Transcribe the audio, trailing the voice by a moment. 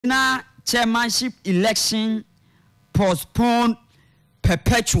chairmanship election postponed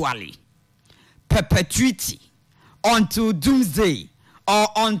perpetually, perpetuity, until doomsday or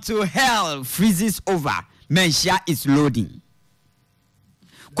until hell freezes over. Menshia is loading.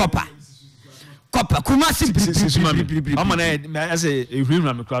 Copper. Kumasi.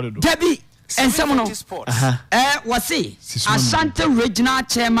 Debbie and someone was Ashanti regional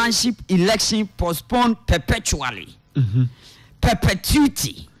chairmanship election postponed perpetually,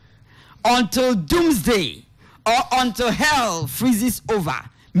 perpetuity, until doomsday or until hell freezes over.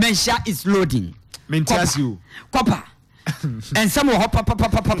 Menshia is loading. Copper. And some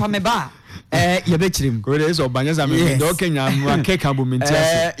papa meba yebechrim ko dey so banyasa me do kenya akeka bo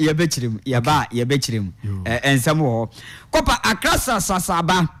mentias yebechrim and some Copper Akrasa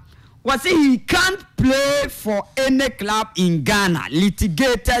Sasaba was he can't play for any club in Ghana.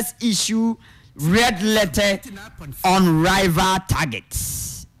 Litigators issue red letter on rival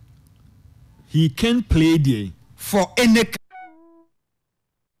targets. He can't play there for any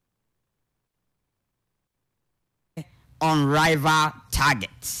on rival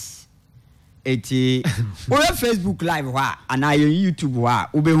targets. Eti we Facebook live wa and I YouTube wa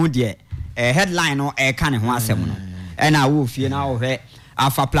ube hu de headline no e kan ho asem no and I wo fie na wo hwe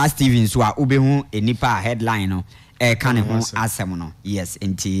Alpha Plus TV so a ube hu enipa headline no e kan ho asem no. Yes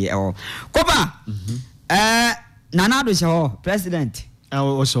enti Koba Nanado show president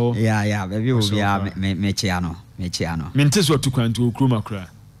also yeah baby we be me chiano mente so tukwantu okroma kra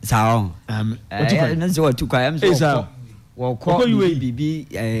sao so tukwa so well, call you baby.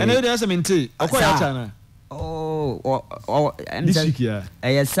 And then there's a minty. Oh, this week, yeah.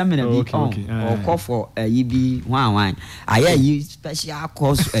 I seminar or call for a EB 1. I hear you special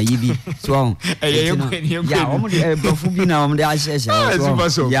course a EB. So, yeah,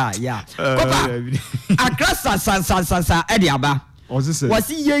 across Ediaba. Was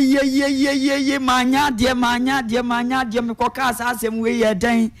ye, mania, dear me cocas, as him way a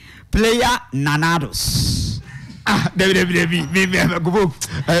day player Nanados. Debbie, me go.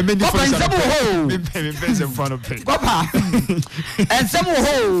 I mean, and some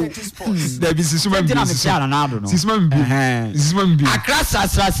hole. There is this woman.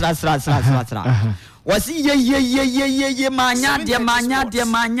 Was he ye, mania, dear,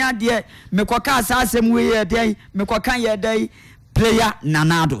 me cocas, as him way a day, me cocan day, player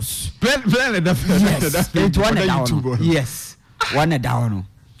Nanados. Yes, one a down.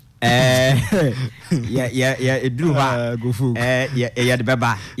 Yeah, it drew go food. Yeah, the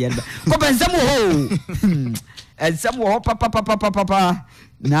baba. Come and some ho. And some papa.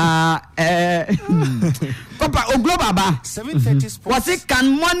 Na Papa Oglobaba 7:30 sports. Was it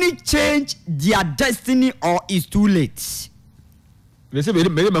can money change their destiny or is too late? They say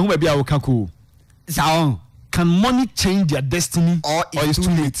maybe kaku. So can money change their destiny or is too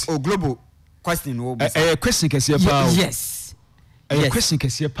late? Oh, global question. Question yes. Question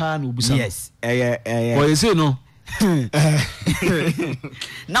kesi pa na obusa. Yes. What you say no?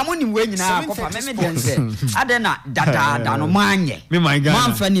 Na moni mwe nyina akofa meme de nse. Ade na dada no manye. Me my God.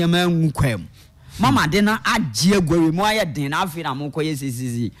 Man fa ne ma nkwam. Mama de na agye agwawe mu aye den na afi na mo koye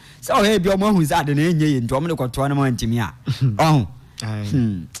sisisi. Se o he bi o mo hu za de na enye yi nto mo de kwoto na mo ntimi a. Oh.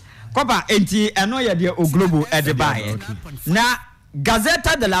 Kopa enti eno ye de o global edibai. Na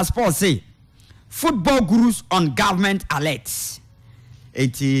Gazeta de la Sport say football gurus on government alerts.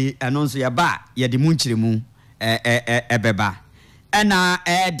 Eti anonso ya ba ya de munchire mu ebeba and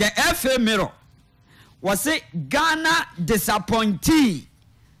the FA Mirror was say Ghana disappointee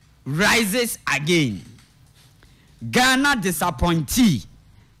rises again. Ghana disappointee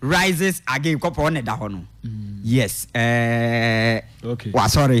rises again. Kopo one da hono. Yes. Okay. Wa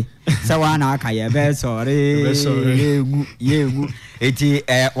sorry. Se wa na aka ye be sorry. Yegu. Eti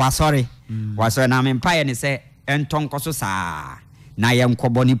wa sorry. Wa sorry na me mpa ye ne se entonko so saa. Na yem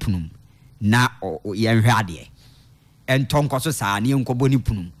koboni punum na yem hwe ade entonko so saa na yem koboni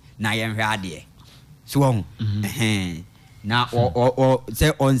punum na yem hwe ade so na o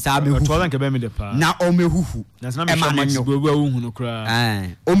say on sa me na o mehuhu e ma no hu no kra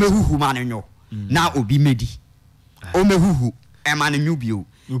o mehuhu ma no nyo na obi medi o mehuhu e ma no nyu bio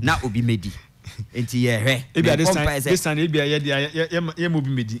na obi medi enti ye hwe e bia this time e bia ye obi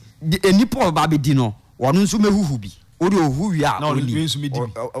medi enipo ba be di no wonu nso mehuhu bi odi ohu wi a oni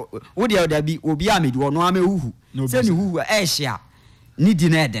odi oda bi obi amedi wono amehuhu se ni huhu e hia ni di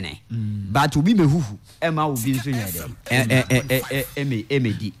na edene but obi mehuhu e ma obi nso nya de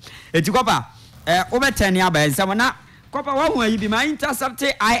emedi eti kopa obetani aba ensam na kopa wa hu ayi bi ma intercept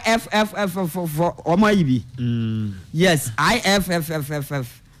IFFF for omo ayi bi yes IFFF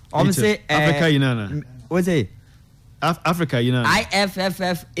say Africa inana what say Africa, you know.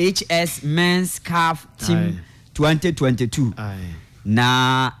 IFFFHS Men's CAF Team 2022.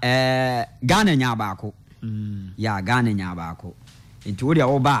 Na Ghana nya baako. Ya Ghana nya baako. Nti wo de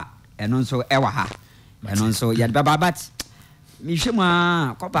oba eno nso ewa ha. Eno nso ya baba but mi hwemu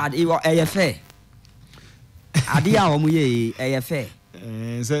a kopa eyefe. Ade a omo ye eyefe.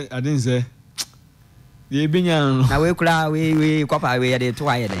 Say I didn't say. Ye binya no. Na we kura we kopa we de to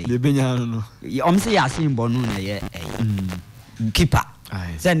aye dey. Ye binya no. Om se ya sin bonu na ye keeper.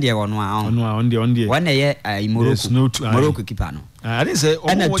 Send there on on the one ye Morocco keeper no. I didn't say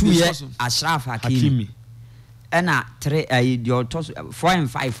and 2 years Ashraf Hakimi. And 3 your 4 and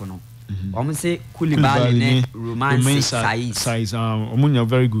 5 no. Om say Koulibaly ne Romance size omunya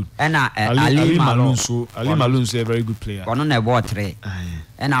very good. And Ali Malone so a very good player. Ono na ball 3.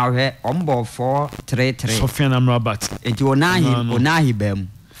 And I hear ombo 4-3-3. Sofiane Amrabat. It onahi bem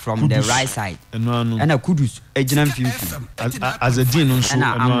from the right side. And a Kudus ejina mfimfim. As a dean nso and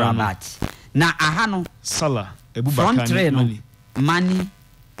Amrabat. Na ahano Salah Ebubakar front 3 no Mani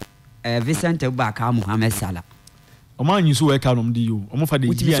Vincent Ebubakar Mohamed Salah. Oman you so work out on the you. Omo fa the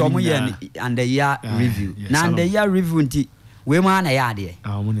year and the year review. Na the year review nti we ma na ya de.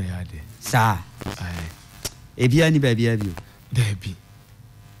 Omo na ya de. Sa. Ebia ni ba bia bio. There be.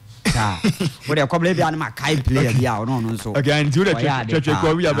 Sa. Wo de kwable bia na ma kai player bia no nso. Okay, and you the church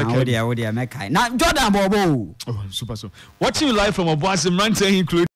ko we abeka. Wo de me kai. Na Jordan Bobo. Oh, super so. Watching you live from Obuasi Mrante include